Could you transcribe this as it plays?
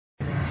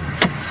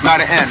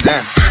gotta end.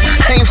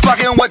 Ain't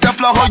fucking with the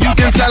flow, ho, you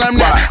can tell him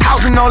that.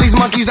 Housing all these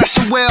monkeys, I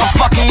should wear a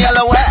fucking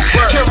yellow hat.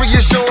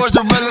 Curious shores,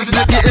 the realest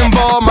that get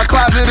involved. My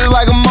closet is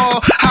like a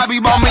mall. Hobby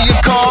bought me a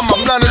car. My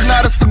blunt is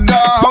not a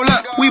cigar. Hold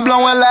up, we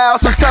blowing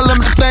loud, so tell them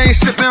the thing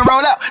sipping,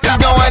 roll up.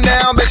 It's going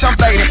down, bitch, I'm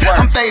faded.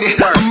 I'm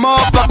faded, I'm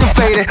motherfucking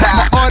faded.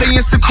 My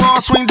audience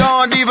across, swing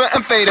Dawn, Diva,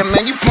 and Fader.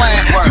 Man, you playing.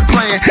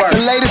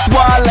 The latest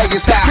Wale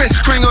is Chris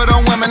Kringle,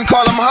 them women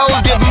call them hoes,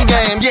 give them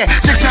game. Yeah,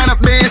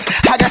 600 bids,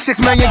 I got 6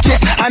 million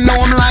kicks. I know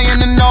I'm lying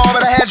and all,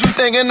 but I had you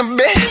thinking a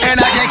bit. And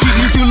I can't keep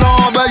you too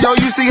long, but yo,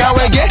 you see how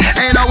it get.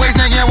 Ain't always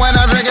thinking when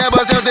I drink it,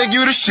 but still think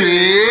you the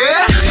shit.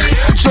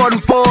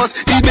 Jordan 4s,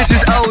 these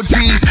bitches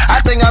OGs.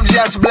 I think I'm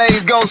just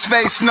Blaze,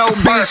 Ghostface, Snow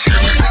Beach.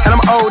 And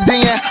I'm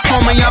ODing,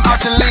 homie, I'm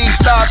out your league.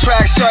 Star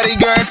Trek, shorty,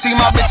 guarantee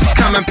my bitches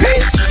coming.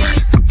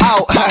 Peace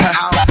out.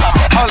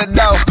 Hold it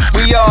though,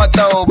 we all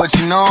though, but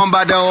you know I'm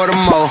about to order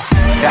more.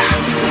 Yeah.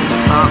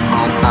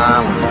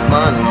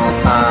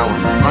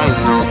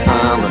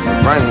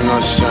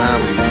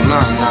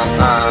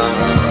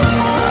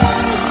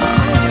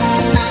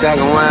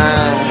 Second one,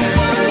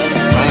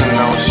 ain't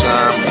no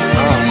shine,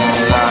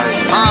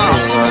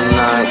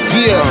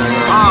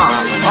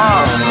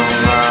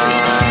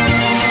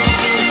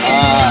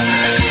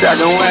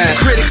 second one.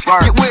 Critics,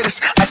 get with us.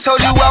 I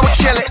told you I would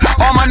kill it.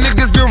 All my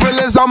niggas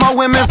gorillas, all my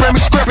women frame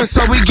scripting, so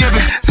we give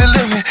it to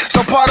living.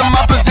 So part of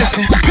my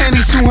position,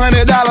 pennies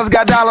 $200,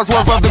 got dollars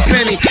worth of the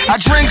penny.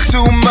 I drink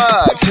too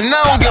much, and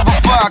I don't give a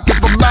fuck. If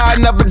I buy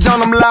another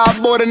joint, I'm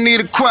live, boy, they need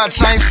a crutch.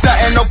 I ain't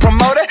starting no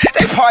promoter,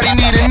 they party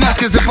needing us.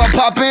 Cause if I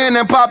pop in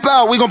and pop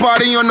out, we gon'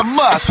 party on the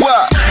bus.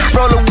 What?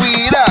 Roll the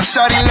weed up,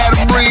 shawty let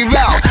her breathe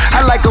out.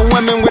 I like a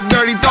woman with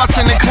dirty thoughts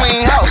in a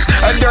clean house,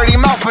 a dirty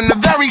mouth and a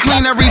very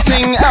clean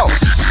everything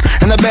else.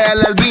 And a bad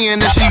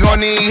lesbian if she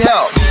gon' need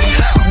help.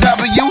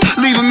 W,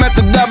 leave him at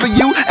the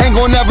W. Ain't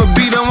gon' never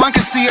be the one,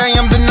 cause see I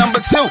am the number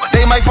 2.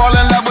 They might fall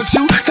in love with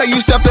you, tell you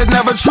stuff that's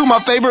never true. My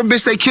favorite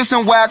bitch, they kiss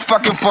and whack,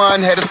 fucking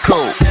fun, head is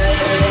cool.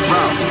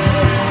 Bro,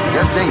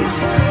 that's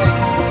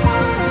genius.